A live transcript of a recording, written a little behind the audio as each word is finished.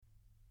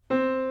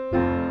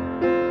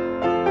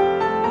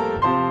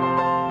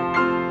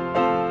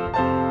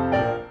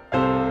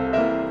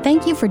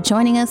you for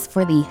joining us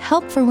for the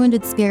Help for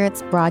Wounded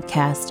Spirits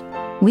broadcast.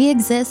 We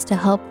exist to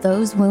help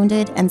those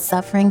wounded and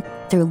suffering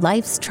through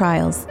life's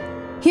trials.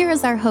 Here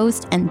is our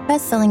host and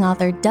best-selling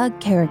author,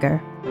 Doug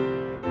Carriger.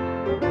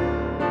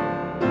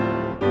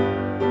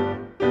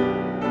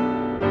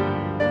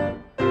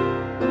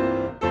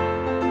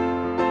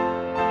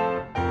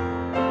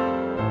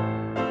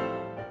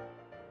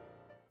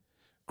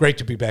 Great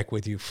to be back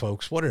with you,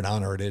 folks. What an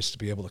honor it is to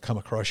be able to come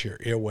across your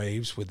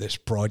airwaves with this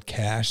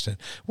broadcast. And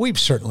we've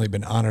certainly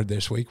been honored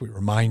this week. We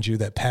remind you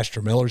that Pastor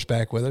Miller's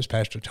back with us,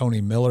 Pastor Tony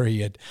Miller.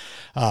 He had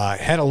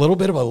had a little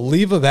bit of a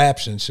leave of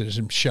absence,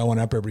 showing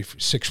up every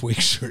 6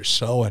 weeks or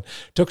so, and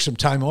took some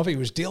time off. He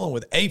was dealing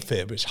with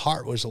AFib. His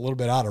heart was a little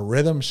bit out of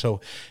rhythm, so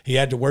he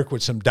had to work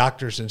with some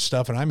doctors and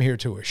stuff. And I'm here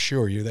to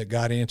assure you that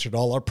God answered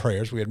all our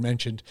prayers. We had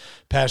mentioned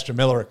Pastor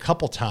Miller a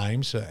couple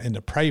times and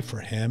to pray for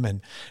him.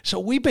 And so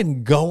we've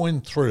been going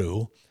through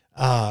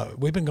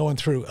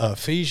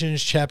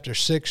Ephesians chapter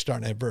 6,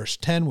 starting at verse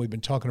 10. We've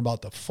been talking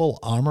about the full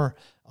armor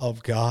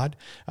of God.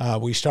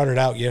 We started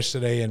out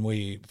yesterday and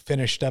we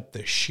finished up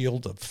the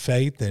shield of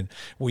faith, and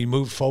we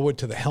moved forward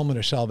to the helmet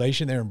of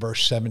salvation there in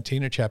verse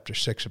 17 of chapter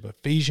 6 of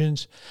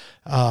Ephesians.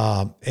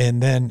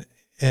 And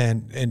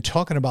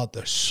talking about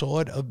the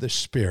sword of the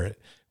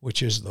Spirit,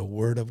 which is the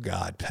Word of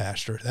God,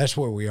 Pastor. That's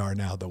where we are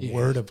now, the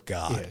Word of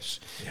God. Yes.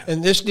 Yeah.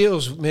 And this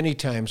deals many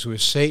times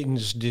with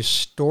Satan's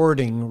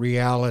distorting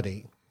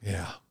reality.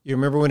 Yeah. You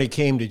remember when he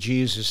came to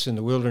Jesus in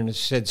the wilderness,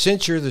 he said,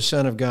 "Since you're the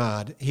Son of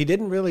God." He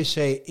didn't really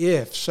say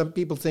if. Some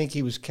people think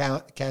he was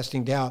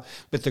casting doubt,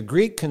 but the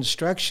Greek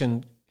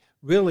construction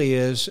really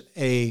is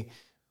a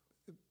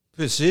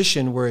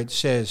position where it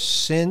says,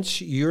 since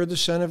you're the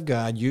Son of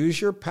God,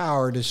 use your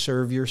power to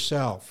serve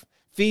yourself.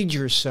 Feed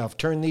yourself.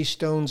 Turn these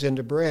stones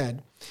into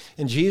bread.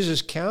 And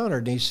Jesus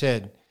countered, and he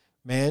said,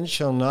 "Man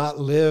shall not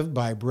live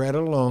by bread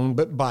alone,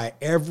 but by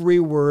every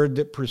word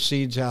that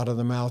proceeds out of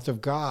the mouth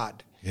of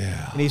God."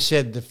 Yeah. And he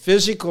said, the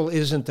physical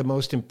isn't the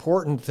most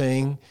important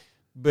thing,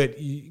 but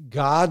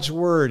God's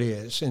word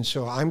is. And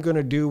so I'm going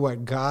to do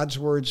what God's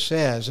word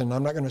says, and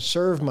I'm not going to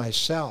serve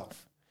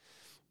myself.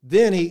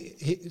 Then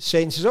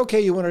Satan says,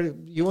 "Okay, you want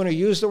to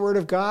use the word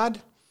of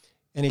God?"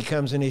 And he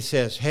comes and he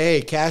says,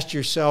 "Hey, cast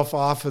yourself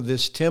off of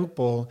this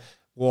temple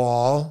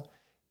wall,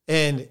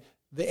 and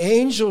the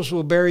angels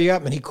will bear you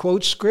up." And he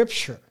quotes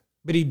scripture,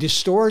 but he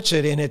distorts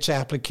it in its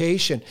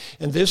application.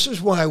 And this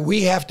is why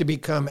we have to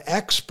become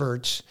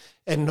experts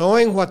at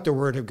knowing what the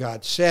Word of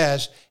God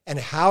says and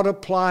how to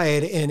apply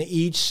it in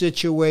each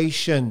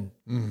situation.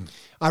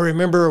 I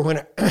remember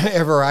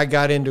whenever I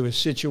got into a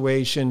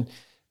situation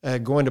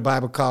going to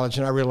Bible college,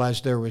 and I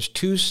realized there was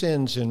 2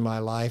 sins in my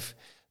life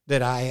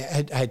that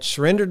I'd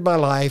surrendered my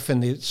life,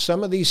 and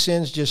some of these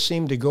sins just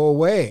seemed to go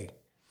away.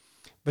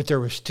 But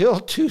there were still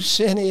 2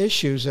 sin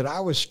issues that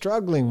I was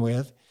struggling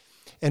with.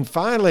 And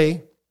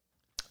finally,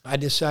 I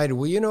decided,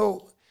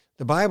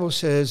 the Bible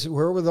says,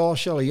 "Wherewithal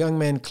shall a young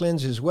man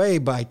cleanse his way?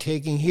 By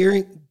taking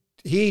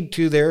heed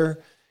to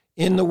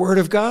in the word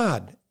of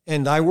God.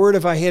 And thy word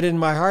have I hid in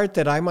my heart,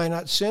 that I might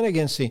not sin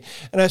against thee."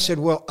 And I said,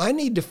 well, I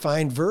need to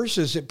find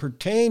verses that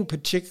pertain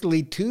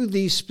particularly to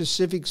these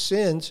specific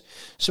sins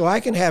so I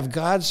can have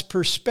God's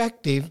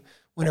perspective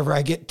whenever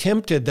I get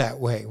tempted that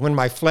way. When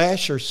my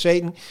flesh or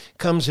Satan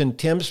comes and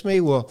tempts me,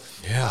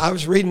 I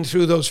was reading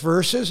through those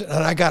verses,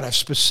 and I got a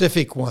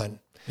specific one.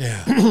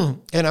 Yeah.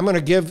 And I'm going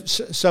to give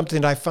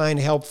something I find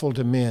helpful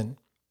to men.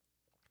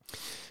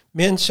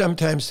 Men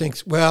sometimes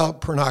think, well,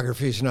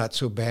 pornography is not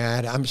so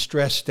bad. I'm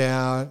stressed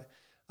out.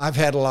 I've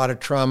had a lot of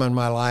trauma in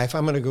my life.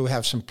 I'm going to go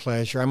have some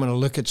pleasure. I'm going to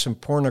look at some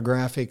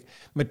pornographic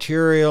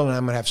material, and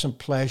I'm going to have some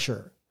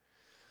pleasure.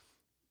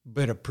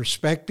 But a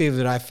perspective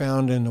that I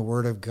found in the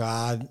Word of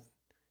God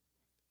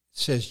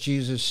says,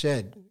 Jesus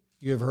said,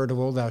 "You have heard of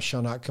old, thou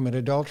shalt not commit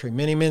adultery."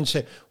 Many men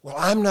say, well,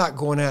 I'm not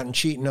going out and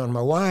cheating on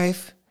my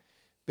wife.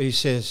 But he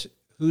says,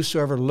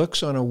 "Whosoever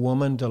looks on a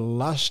woman to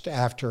lust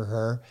after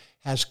her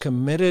has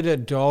committed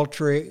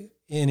adultery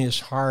in his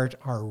heart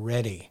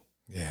already."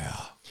 Yeah.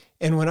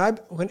 And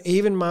when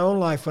even my own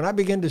life, when I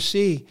begin to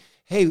see,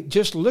 hey,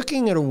 just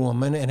looking at a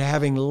woman and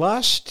having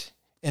lust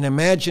and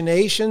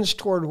imaginations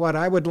toward what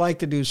I would like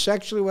to do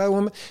sexually with a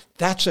woman,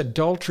 that's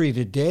adultery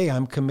today.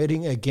 I'm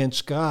committing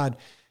against God.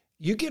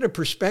 You get a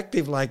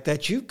perspective like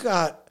that, you've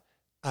got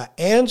an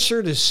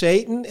answer to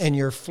Satan and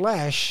your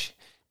flesh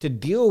to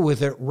deal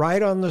with it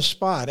right on the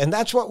spot. And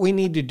that's what we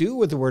need to do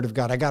with the Word of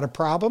God. I got a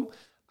problem.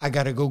 I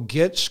got to go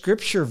get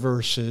scripture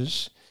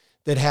verses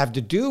that have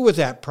to do with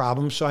that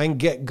problem so I can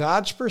get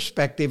God's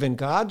perspective and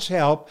God's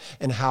help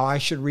and how I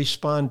should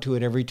respond to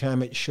it every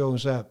time it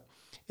shows up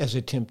as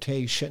a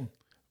temptation.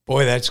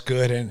 Boy, that's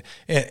good.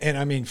 And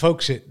I mean,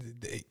 folks,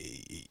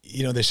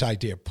 this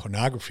idea of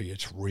pornography,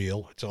 it's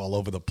real. It's all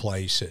over the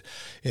place.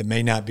 It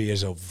may not be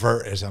as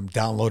overt as I'm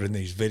downloading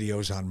these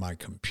videos on my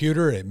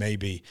computer. It may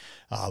be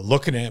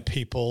looking at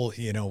people,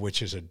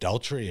 which is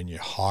adultery in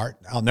your heart.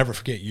 I'll never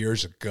forget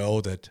years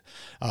ago that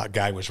a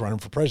guy was running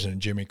for president,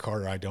 Jimmy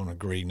Carter. I don't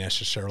agree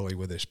necessarily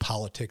with his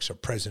politics or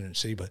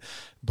presidency,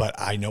 but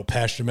I know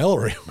Pastor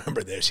Miller,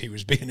 remember this. He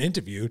was being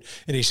interviewed,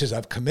 and he says,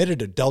 I've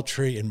committed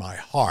adultery in my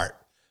heart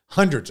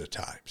hundreds of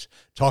times,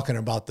 talking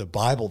about the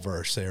Bible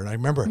verse there. And I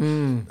remember,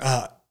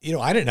 I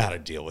didn't know how to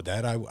deal with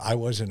that. I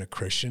wasn't a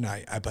Christian.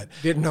 But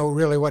didn't know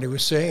really what he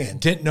was saying.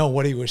 Didn't know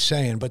what he was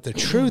saying. But the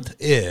truth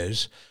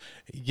is,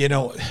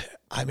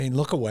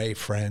 look away,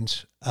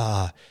 friends.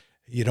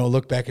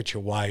 Look back at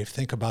your wife.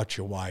 Think about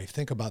your wife.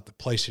 Think about the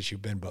places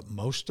you've been. But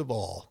most of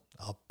all,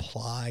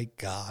 apply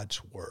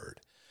God's word.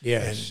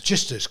 Yes. And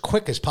just as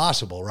quick as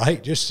possible,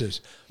 right? Just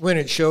as when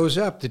it shows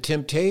up, the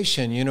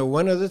temptation,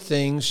 one of the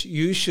things,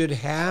 you should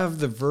have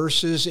the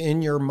verses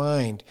in your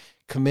mind,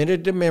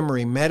 committed to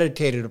memory,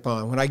 meditated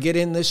upon. When I get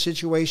in this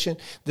situation,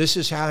 this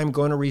is how I'm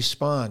going to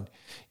respond.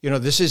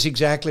 This is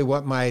exactly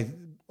what my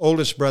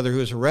oldest brother, who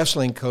was a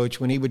wrestling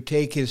coach, when he would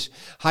take his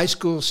high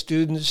school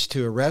students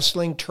to a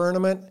wrestling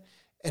tournament,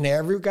 and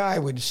every guy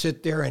would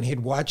sit there and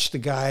he'd watch the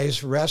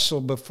guys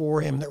wrestle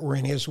before him that were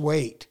in his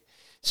weight.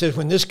 Says,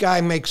 when this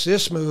guy makes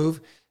this move,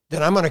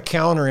 then I'm going to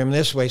counter him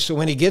this way. So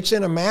when he gets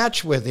in a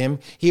match with him,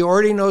 he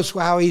already knows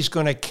how he's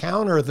going to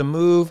counter the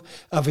move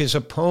of his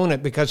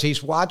opponent because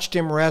he's watched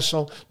him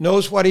wrestle,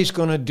 knows what he's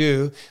going to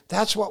do.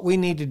 That's what we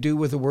need to do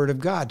with the Word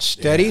of God.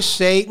 Study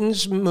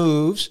Satan's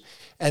moves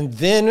and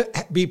then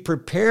be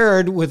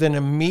prepared with an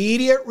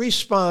immediate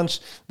response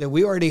that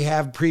we already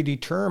have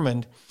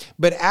predetermined.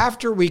 But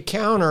after we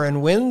counter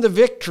and win the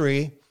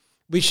victory,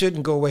 we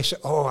shouldn't go away and say,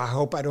 I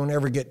hope I don't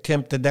ever get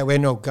tempted that way.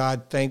 No,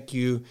 God, thank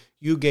you.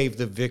 You gave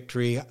the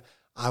victory.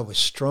 I was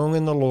strong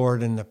in the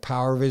Lord and the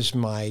power of his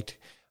might.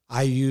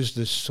 I used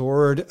the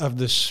sword of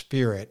the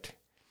Spirit,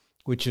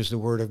 which is the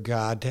word of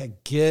God, to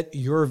get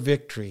your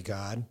victory,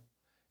 God.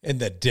 And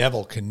the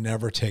devil can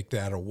never take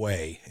that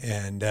away.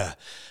 And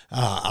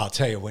I'll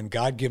tell you, when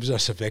God gives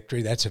us a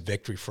victory, that's a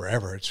victory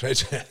forever.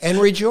 And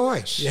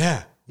rejoice.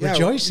 Yeah.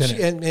 Rejoice in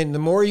it. And the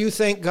more you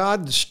thank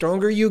God, the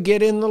stronger you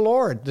get in the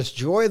Lord. This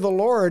joy of the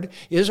Lord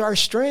is our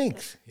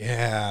strength.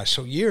 Yeah.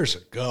 So years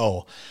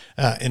ago,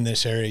 in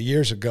this area,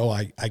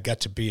 I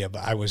got to be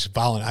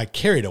I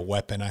carried a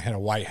weapon. I had a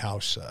White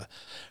House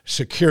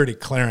security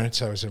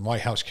clearance. I was in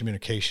White House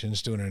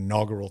communications doing an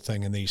inaugural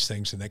thing and these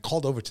things. And they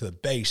called over to the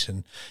base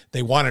and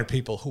they wanted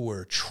people who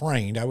were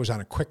trained. I was on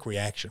a quick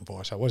reaction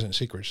force. I wasn't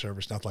Secret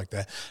Service, nothing like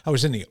that. I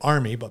was in the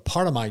Army, but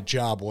part of my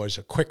job was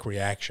a quick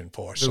reaction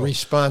force. The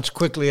response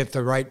quickly at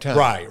the right time.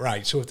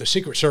 Right. So if the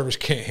Secret Service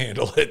can't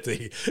handle it,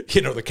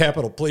 the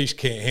Capitol Police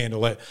can't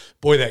handle it,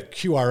 boy, that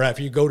QRF,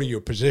 you go to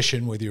your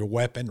position with your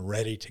weapon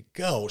ready to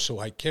go. So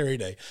I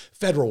carried a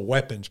federal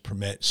weapons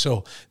permit.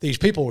 So these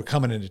people were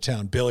coming into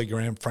town, Billy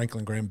Graham,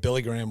 Franklin Graham,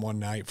 Billy Graham one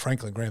night,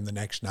 Franklin Graham the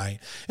next night.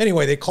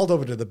 Anyway, they called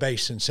over to the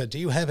base and said, do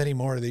you have any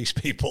more of these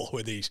people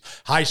with these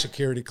high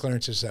security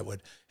clearances that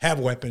would have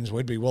weapons?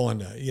 We'd be willing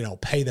to,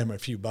 pay them a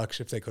few bucks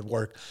if they could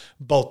work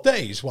both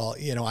days. Well,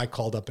 I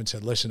called up and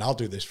said, listen, I'll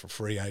do this for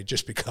free. I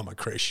just become a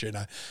Christian.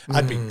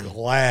 I'd be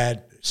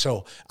glad.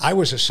 So I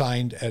was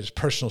assigned as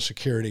personal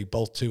security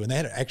both to, and they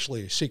had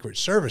actually a Secret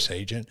Service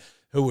agent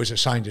who was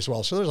assigned as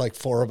well. So there's like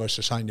 4 of us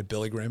assigned to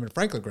Billy Graham and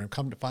Franklin Graham.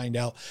 Come to find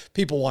out,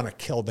 people want to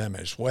kill them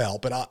as well.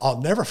 But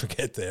I'll never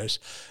forget this.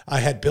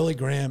 I had Billy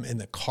Graham in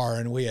the car,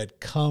 and we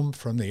had come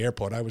from the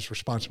airport. I was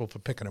responsible for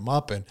picking him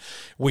up, and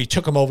we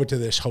took him over to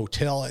this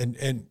hotel,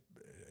 and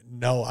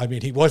no,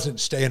 he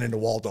wasn't staying in the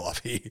Waldorf.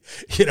 He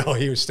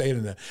was staying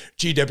in the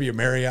GW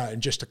Marriott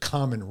in just a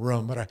common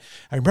room. But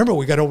I remember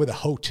we got over the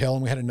hotel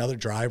and we had another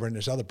driver, and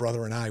his other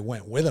brother and I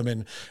went with him,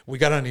 and we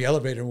got on the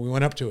elevator and we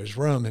went up to his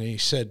room, and he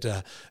said,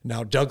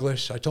 now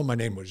Douglas, I told him my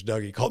name was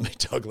Doug. He called me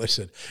Douglas,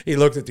 and he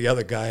looked at the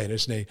other guy and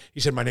his name, he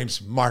said, my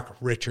name's Mark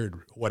Richard,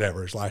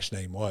 whatever his last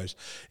name was.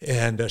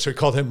 And so he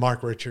called him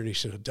Mark Richard. He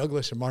said,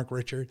 Douglas and Mark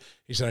Richard.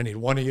 He said, I need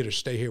one of you to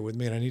stay here with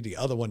me, and I need the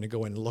other one to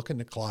go in and look in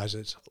the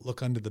closets,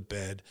 look under the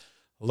bed,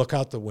 look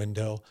out the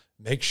window,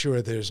 make sure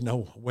there's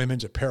no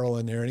women's apparel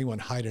in there, anyone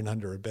hiding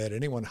under a bed,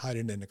 anyone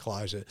hiding in the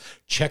closet,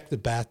 check the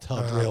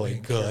bathtub really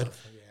good.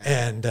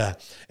 And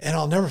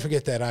I'll never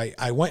forget that.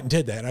 I went and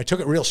did that, and I took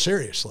it real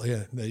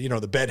seriously.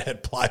 The bed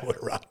had plywood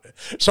around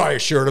it. So I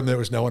assured him there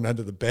was no one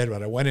under the bed,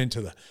 but I went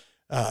into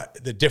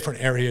the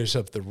different areas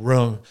of the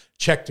room,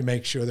 checked to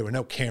make sure there were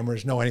no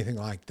cameras, no anything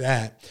like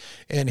that.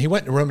 And he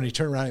went in the room and he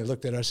turned around and he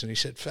looked at us and he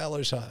said,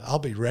 fellas, I'll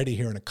be ready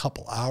here in a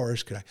couple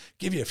hours. Could I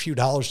give you a few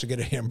dollars to get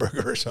a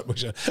hamburger or something? We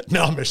said,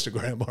 no, Mr.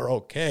 Graham, we're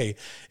okay.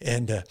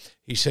 And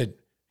he said,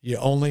 you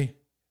only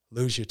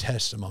lose your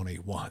testimony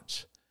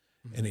once.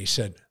 And he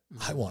said,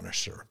 I want to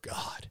serve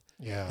God.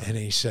 Yeah. And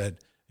he says,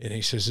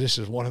 this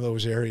is one of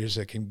those areas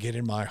that can get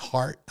in my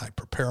heart. I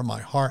prepare my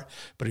heart.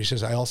 But he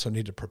says, I also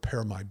need to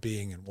prepare my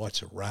being and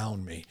what's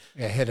around me.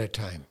 Ahead of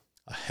time.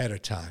 ahead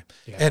of time.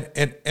 Yeah.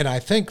 And I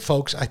think,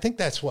 folks, I think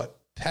that's what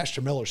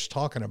Pastor Miller's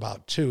talking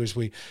about too, is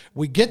we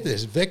get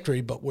this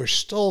victory, but we're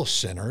still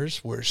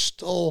sinners. We're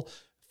still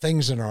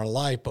things in our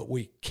life, but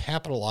we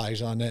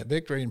capitalize on that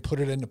victory and put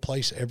it into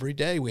place every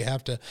day. We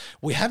have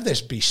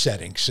this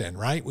besetting sin,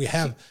 right? We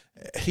have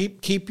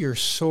keep your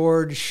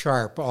sword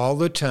sharp all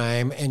the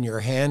time and your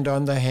hand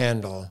on the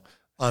handle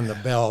on the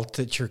belt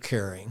that you're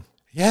carrying.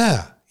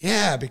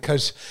 Yeah,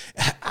 because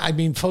I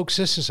mean, folks,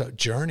 this is a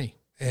journey.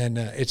 And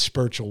it's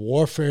spiritual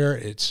warfare.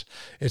 It's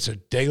a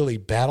daily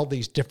battle,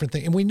 these different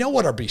things. And we know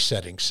what our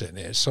besetting sin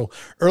is. So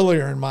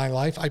earlier in my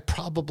life, I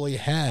probably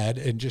had,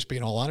 and just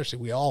being all honesty,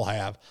 we all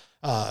have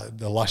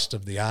the lust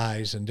of the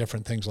eyes and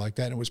different things like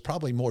that. And it was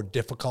probably more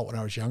difficult when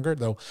I was younger,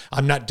 though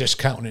I'm not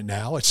discounting it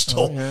now. It's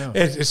still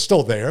it's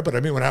still there. But I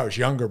mean, when I was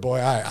younger, boy,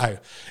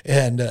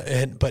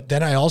 but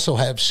then I also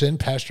have sin.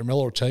 Pastor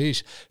Miller will tell you,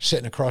 he's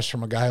sitting across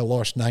from a guy who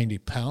lost 90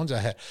 pounds. I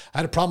had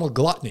a problem with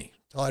gluttony.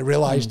 I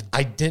realized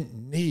I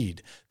didn't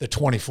need the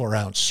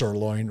 24-ounce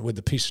sirloin with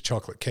the piece of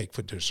chocolate cake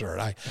for dessert.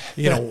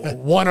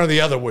 One or the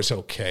other was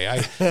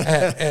okay.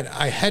 And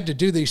I had to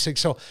do these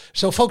things.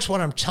 So folks, what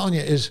I'm telling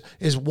you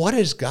is what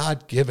has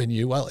God given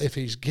you? Well, if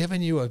he's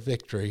given you a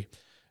victory,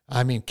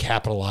 I mean,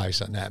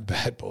 capitalize on that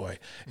bad boy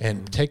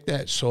and take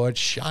that sword,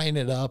 shine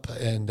it up,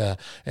 and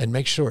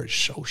make sure it's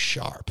so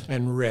sharp.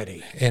 And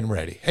ready.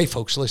 Hey,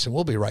 folks, listen,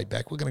 we'll be right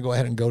back. We're going to go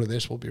ahead and go to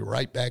this. We'll be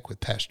right back with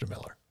Pastor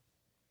Miller.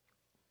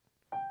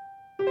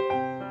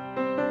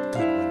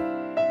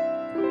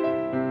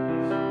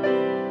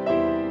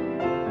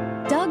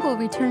 Doug will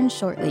return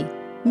shortly.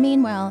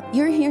 Meanwhile,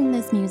 you're hearing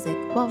this music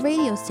while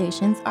radio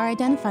stations are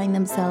identifying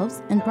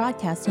themselves and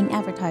broadcasting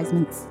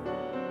advertisements.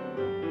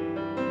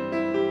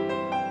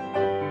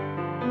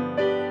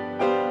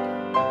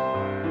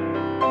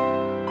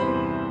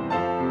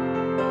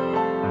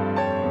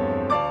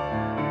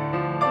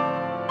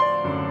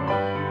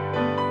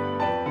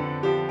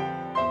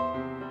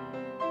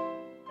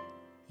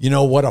 You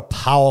know, what a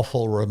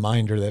powerful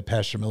reminder that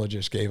Pastor Miller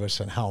just gave us,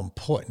 and how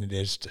important it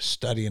is to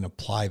study and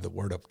apply the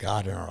Word of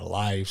God in our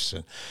lives,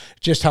 and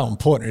just how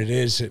important it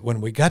is that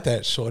when we got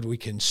that sword, we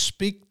can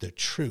speak the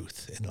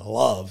truth in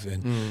love.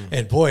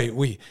 And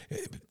boy,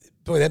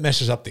 that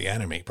messes up the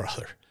enemy,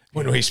 brother.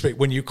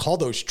 When you call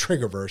those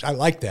trigger words, I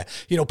like that.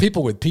 You know,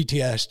 people with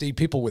PTSD,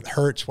 people with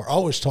hurts, we're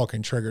always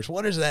talking triggers.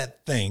 What is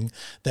that thing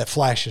that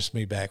flashes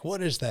me back?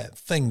 What is that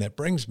thing that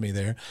brings me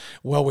there?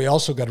 Well, we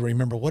also got to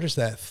remember, what is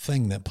that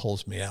thing that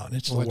pulls me out? And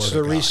it's the Word of God. What's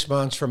the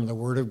response from the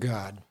Word of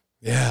God?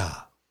 Yeah.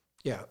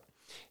 Yeah.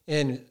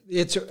 And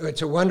it's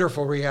a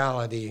wonderful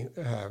reality,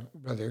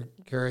 Brother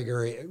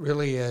Carriger. It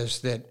really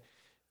is that.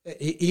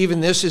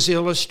 Even this is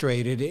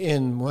illustrated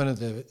in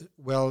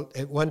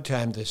at one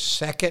time, the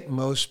second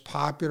most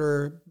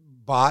popular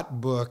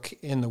bought book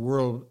in the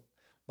world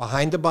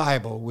behind the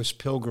Bible was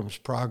Pilgrim's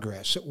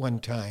Progress at one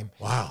time.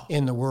 Wow.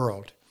 In the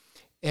world.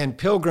 And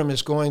Pilgrim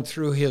is going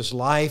through his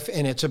life,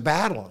 and it's a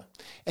battle.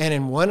 And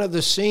in one of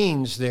the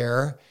scenes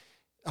there,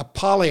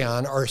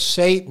 Apollyon, or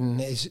Satan,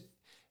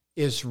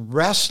 is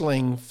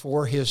wrestling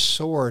for his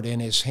sword in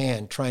his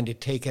hand, trying to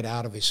take it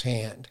out of his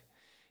hand.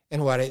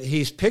 And what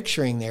he's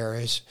picturing there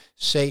is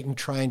Satan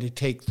trying to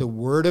take the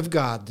Word of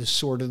God, the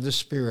sword of the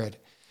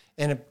Spirit.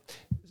 And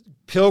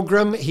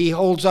Pilgrim, he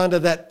holds onto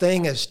that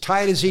thing as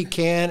tight as he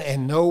can,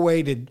 and no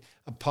way did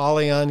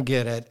Apollyon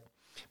get it.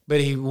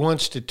 But he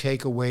wants to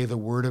take away the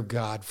Word of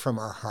God from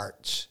our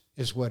hearts,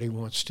 is what he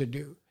wants to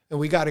do. And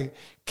we got to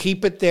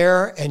keep it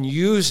there and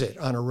use it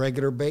on a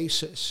regular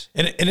basis.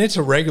 And it's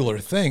a regular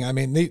thing. I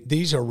mean,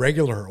 these are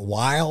regular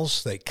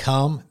wiles. They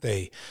come.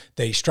 They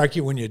strike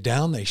you when you're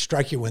down. They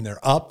strike you when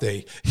they're up.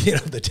 The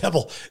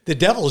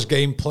devil's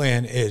game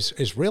plan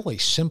is really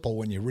simple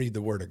when you read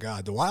the Word of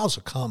God. The wiles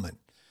are coming.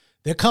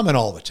 They're coming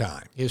all the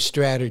time. His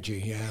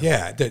strategy, yeah.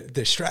 Yeah,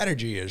 the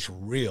strategy is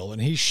real, and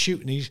he's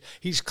shooting.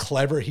 He's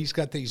clever. He's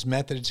got these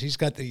methods. He's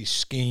got these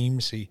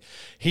schemes.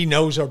 He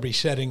knows our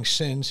besetting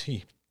sins.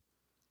 He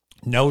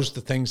knows the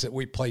things that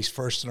we place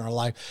first in our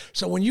life.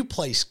 So when you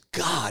place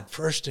God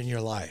first in your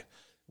life,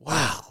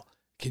 wow,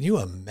 can you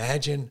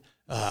imagine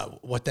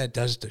what that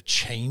does to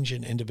change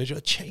an individual?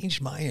 It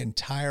changed my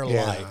entire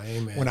life.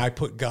 Amen. When I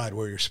put God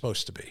where you're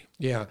supposed to be.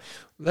 Yeah.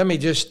 Let me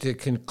just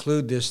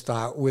conclude this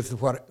thought with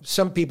what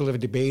some people have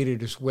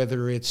debated, is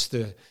whether it's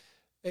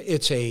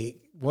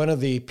one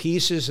of the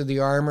pieces of the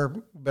armor,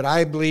 but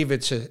I believe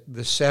it's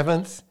the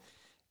seventh,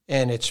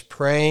 and it's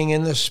praying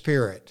in the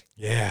Spirit.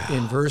 Yeah.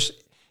 In verse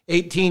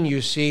 18,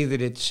 you see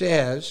that it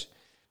says,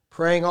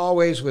 praying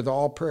always with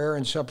all prayer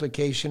and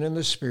supplication in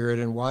the Spirit,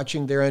 and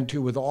watching thereunto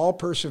with all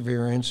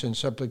perseverance and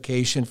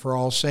supplication for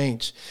all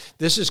saints.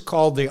 This is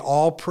called the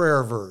all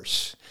prayer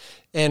verse.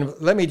 And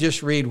let me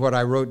just read what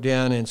I wrote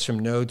down in some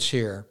notes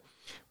here.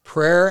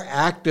 Prayer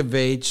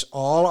activates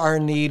all our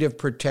need of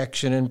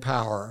protection and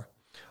power.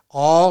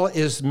 All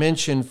is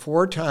mentioned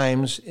 4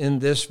 times in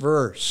this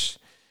verse.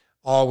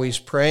 Always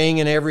praying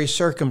in every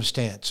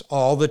circumstance,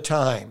 all the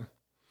time.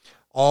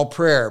 All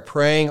prayer,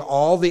 praying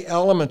all the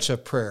elements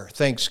of prayer,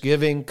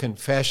 thanksgiving,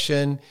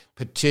 confession,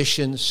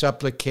 petition,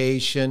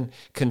 supplication,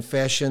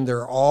 confession.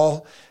 They're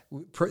all,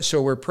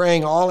 so we're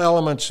praying all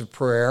elements of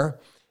prayer.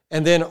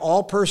 And then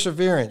all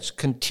perseverance,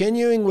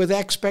 continuing with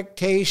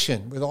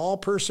expectation, with all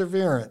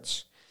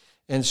perseverance.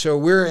 And so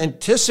we're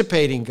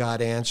anticipating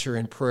God's answer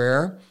in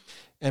prayer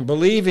and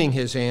believing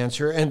his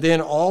answer. And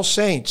then all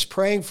saints,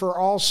 praying for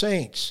all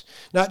saints,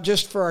 not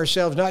just for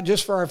ourselves, not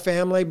just for our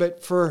family,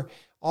 but for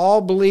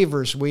all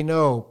believers we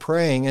know,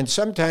 praying. And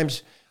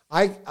sometimes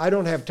I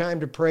don't have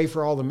time to pray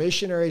for all the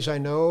missionaries I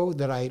know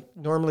that I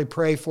normally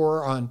pray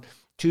for on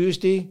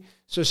Tuesday.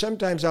 So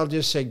sometimes I'll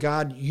just say,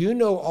 God, you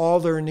know all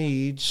their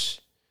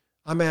needs.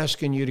 I'm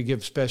asking you to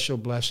give special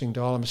blessing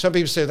to all of them. Some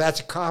people say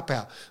that's a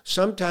cop-out.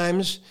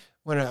 Sometimes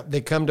when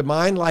they come to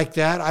mind like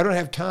that, I don't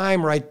have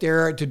time right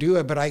there to do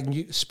it, but I can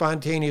use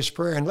spontaneous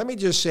prayer. And let me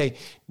just say,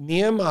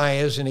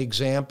 Nehemiah is an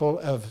example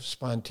of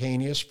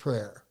spontaneous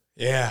prayer.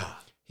 Yeah.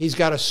 He's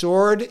got a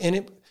sword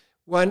in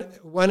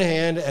one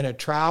hand and a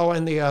trowel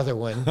in the other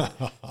one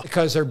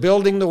because they're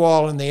building the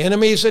wall and the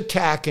enemy's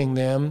attacking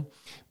them.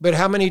 But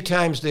how many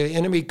times the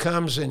enemy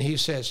comes and he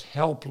says,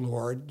 help,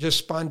 Lord, just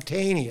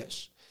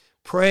spontaneous,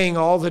 praying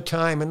all the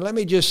time. And let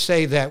me just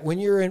say that when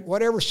you're in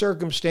whatever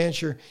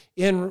circumstance you're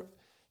in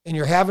and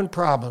you're having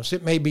problems,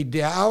 it may be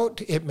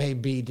doubt, it may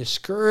be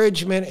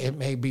discouragement, it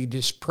may be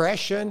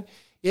depression,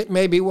 it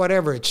may be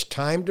whatever. It's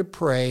time to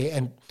pray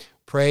and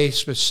pray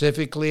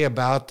specifically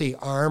about the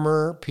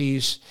armor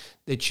piece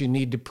that you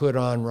need to put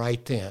on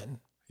right then.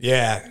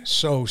 Yeah,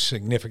 so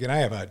significant. I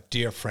have had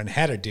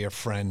a dear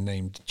friend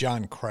named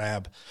John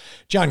Crabb.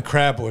 John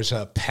Crabb was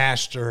a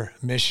pastor,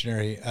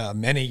 missionary,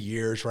 many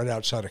years right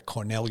outside of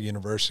Cornell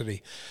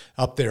University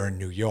up there in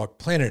New York,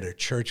 planted a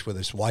church with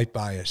his wife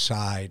by his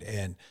side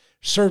and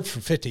served for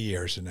 50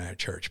 years in that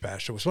church,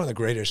 pastor. Was one of the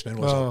greatest men,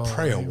 was a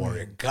prayer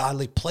warrior,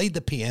 godly, played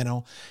the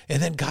piano,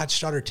 and then God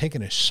started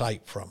taking his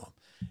sight from him.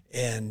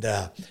 And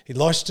he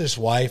lost his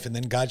wife, and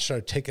then God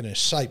started taking his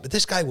sight. But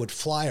this guy would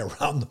fly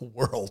around the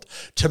world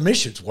to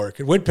missions work,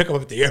 and we'd pick him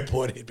up at the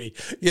airport. He'd be,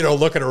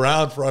 looking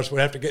around for us.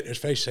 We'd have to get in his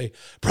face, say,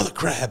 "Brother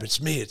Crabb,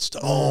 it's me. It's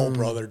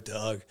Brother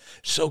Doug.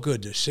 So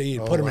good to see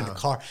you." Put him in the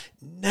car.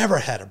 Never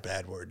had a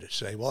bad word to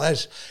say. Well,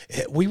 as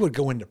we would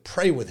go in to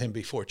pray with him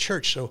before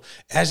church, so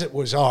as it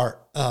was our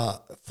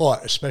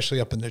thought,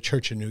 especially up in the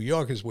church in New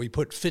York, is we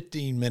put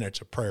 15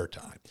 minutes of prayer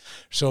time.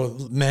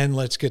 So men,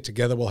 let's get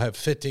together. We'll have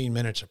 15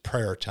 minutes of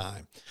prayer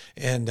time.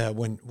 And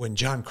when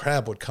John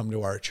Crabb would come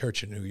to our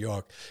church in New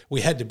York,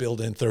 we had to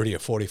build in 30 or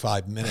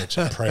 45 minutes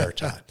of prayer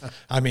time.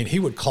 I mean, he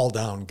would call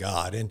down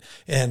God.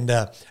 And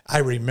I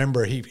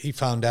remember he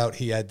found out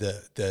he had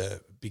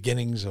the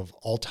beginnings of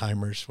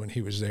Alzheimer's when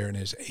he was there in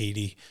his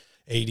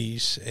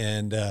 80s,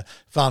 and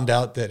found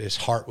out that his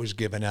heart was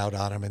giving out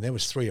on him, and there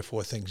was 3 or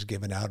 4 things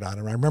given out on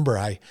him. I remember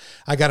I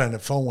got on the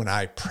phone when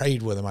I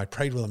prayed with him. I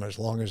prayed with him as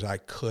long as I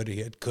could. He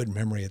had good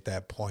memory at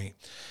that point.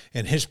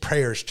 And his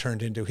prayers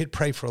turned into, he'd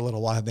pray for a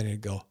little while, then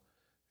he'd go,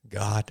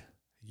 God,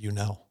 you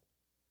know.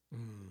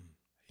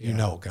 You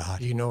know,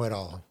 God. You know it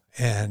all.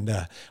 And,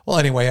 well,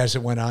 anyway, as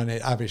it went on,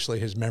 obviously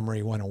his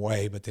memory went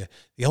away, but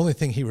the only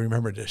thing he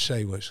remembered to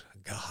say was,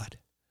 God,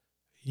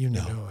 you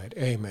know it.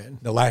 Amen.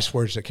 The last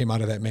words that came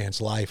out of that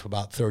man's life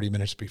about 30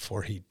 minutes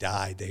before he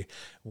died, they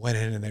went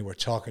in and they were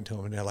talking to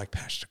him, and they're like,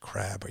 "Pastor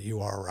Crabb, are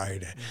you all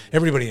right?"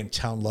 Everybody in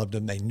town loved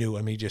him. They knew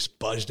him. He just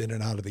buzzed in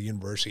and out of the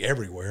university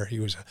everywhere. He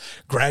was a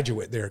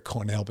graduate there at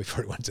Cornell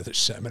before he went to the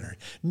seminary.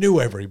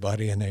 Knew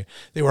everybody, and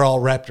they were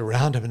all wrapped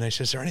around him, and they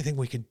said, "Is there anything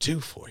we can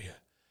do for you?"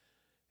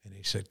 And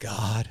he said,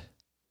 "God,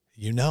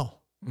 you know."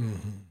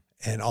 Mm-hmm.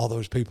 And all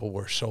those people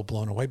were so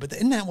blown away. But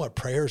isn't that what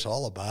prayer is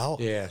all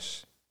about?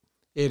 Yes.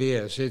 It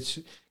is. It's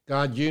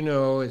God, you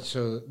know.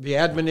 So the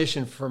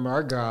admonition from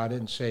our God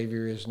and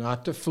Savior is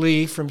not to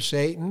flee from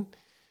Satan,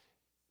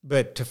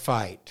 but to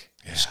fight,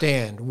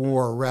 stand,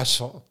 war,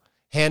 wrestle,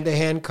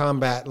 hand-to-hand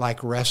combat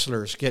like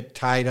wrestlers, get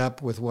tied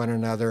up with one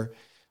another,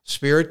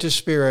 spirit to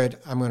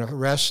spirit. I'm going to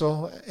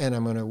wrestle, and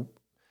I'm going to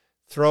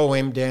throw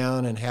him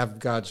down and have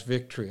God's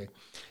victory.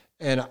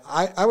 And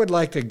I would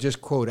like to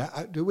just quote,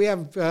 do we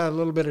have a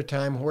little bit of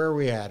time? Where are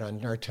we at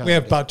on our time? We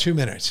have about 2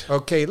 minutes.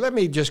 Okay, let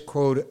me just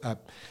quote a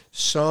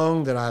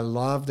song that I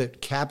love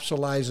that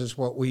capsulizes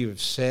what we have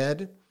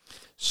said.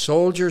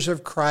 Soldiers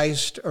of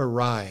Christ,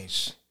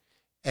 arise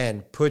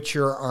and put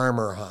your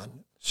armor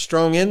on,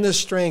 strong in the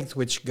strength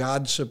which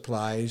God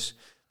supplies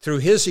through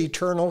his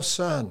eternal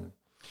Son,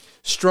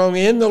 strong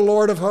in the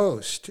Lord of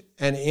hosts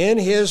and in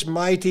his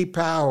mighty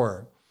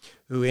power,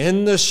 who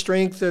in the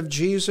strength of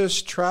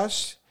Jesus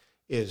trusts,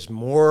 is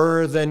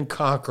more than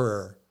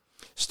conqueror.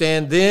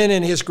 Stand then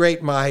in his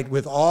great might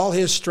with all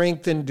his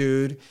strength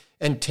endued,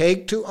 and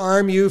take to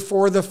arm you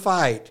for the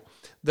fight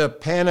the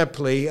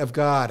panoply of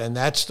God. And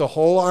that's the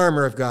whole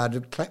armor of God,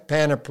 the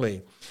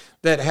panoply.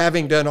 That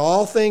having done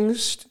all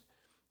things,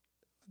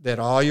 that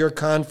all your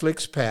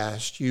conflicts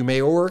past, you may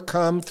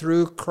overcome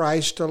through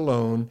Christ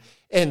alone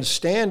and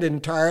stand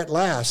entire at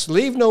last.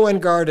 Leave no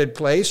unguarded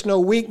place, no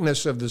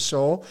weakness of the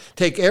soul.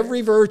 Take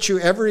every virtue,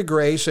 every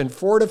grace, and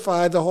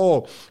fortify the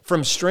whole.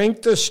 From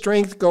strength to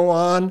strength go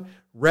on,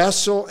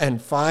 wrestle and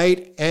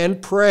fight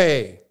and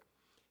pray.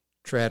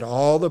 Tread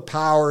all the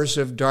powers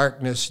of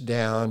darkness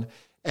down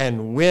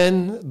and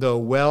win the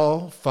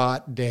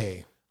well-fought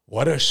day.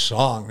 What a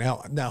song.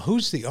 Now,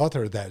 who's the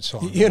author of that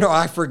song? You know,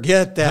 I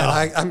forget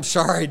that. I'm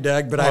sorry,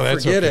 Doug, but I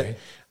forget it.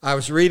 I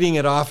was reading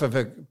it off of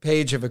a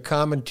page of a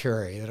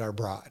commentary that I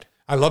brought.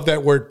 I love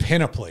that word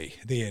panoply,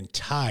 the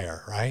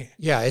entire, right?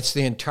 Yeah, it's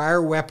the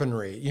entire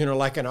weaponry. You know,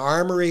 like an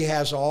armory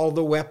has all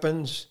the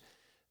weapons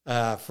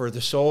for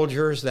the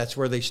soldiers. That's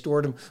where they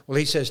stored them. Well,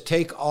 he says,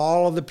 take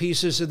all of the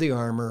pieces of the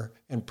armor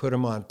and put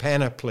them on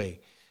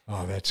panoply.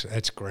 Oh,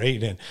 that's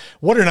great. And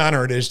what an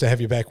honor it is to have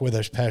you back with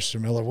us, Pastor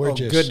Miller. We're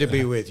just good to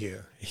be with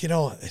you. You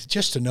know,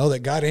 just to know that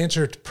God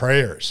answered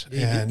prayers.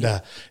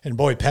 And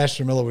boy,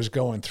 Pastor Miller was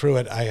going through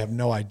it. I have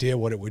no idea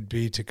what it would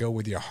be to go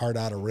with your heart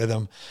out of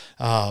rhythm,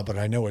 but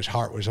I know his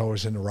heart was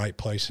always in the right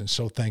place, and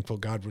so thankful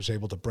God was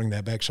able to bring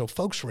that back. So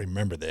folks,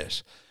 remember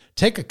this.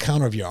 Take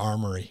account of your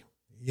armory.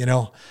 You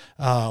know,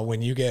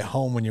 when you get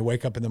home, when you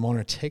wake up in the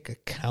morning, take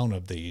account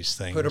of these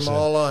things. Put them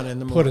all on in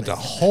the morning. Put it the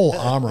whole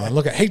armor on.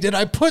 Look at, hey, did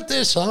I put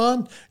this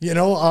on? You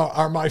know,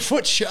 are my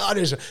foot shod?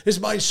 Is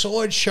my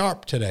sword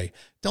sharp today?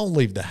 Don't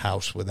leave the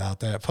house without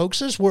that, folks.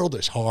 This world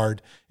is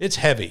hard. It's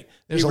heavy.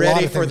 There's Be a lot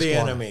ready of for things the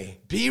going on. enemy.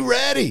 Be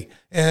ready.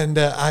 And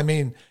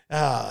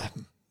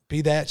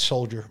be that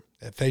soldier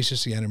that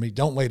faces the enemy.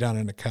 Don't lay down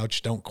on the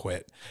couch. Don't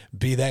quit.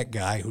 Be that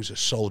guy who's a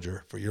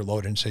soldier for your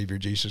Lord and Savior,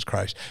 Jesus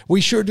Christ. We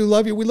sure do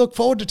love you. We look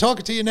forward to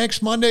talking to you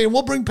next Monday, and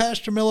we'll bring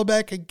Pastor Miller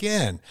back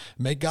again.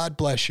 May God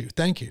bless you.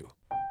 Thank you.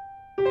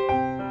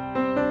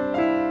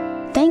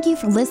 Thank you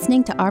for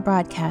listening to our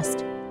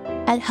broadcast.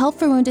 At Help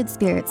for Wounded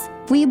Spirits,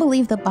 we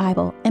believe the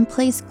Bible and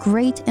place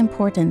great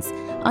importance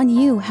on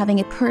you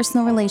having a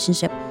personal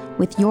relationship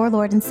with your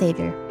Lord and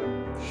Savior.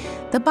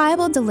 The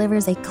Bible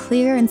delivers a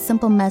clear and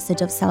simple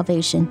message of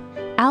salvation,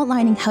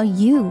 outlining how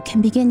you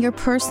can begin your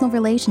personal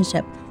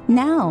relationship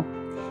now.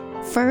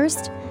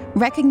 First,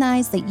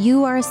 recognize that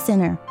you are a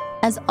sinner,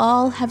 as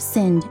all have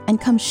sinned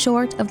and come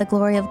short of the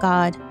glory of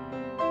God.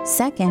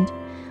 Second,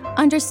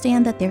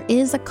 understand that there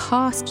is a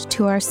cost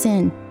to our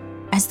sin,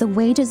 as the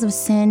wages of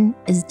sin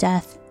is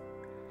death.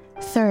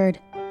 Third,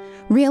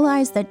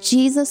 realize that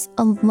Jesus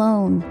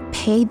alone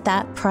paid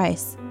that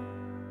price.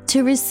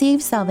 To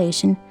receive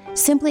salvation,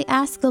 simply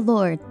ask the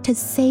Lord to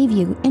save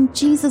you in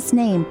Jesus'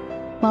 name,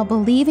 while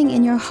believing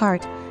in your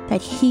heart that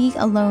He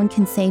alone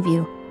can save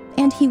you,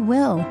 and He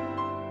will.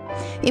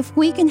 If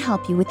we can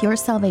help you with your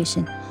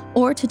salvation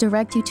or to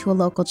direct you to a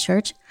local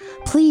church,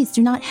 please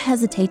do not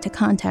hesitate to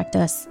contact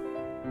us.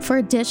 For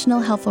additional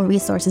helpful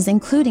resources,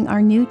 including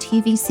our new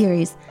TV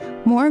series,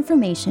 more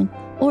information,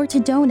 or to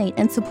donate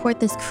and support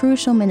this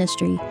crucial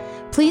ministry,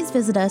 please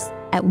visit us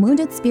at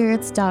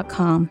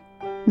woundedspirits.com.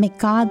 May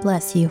God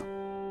bless you.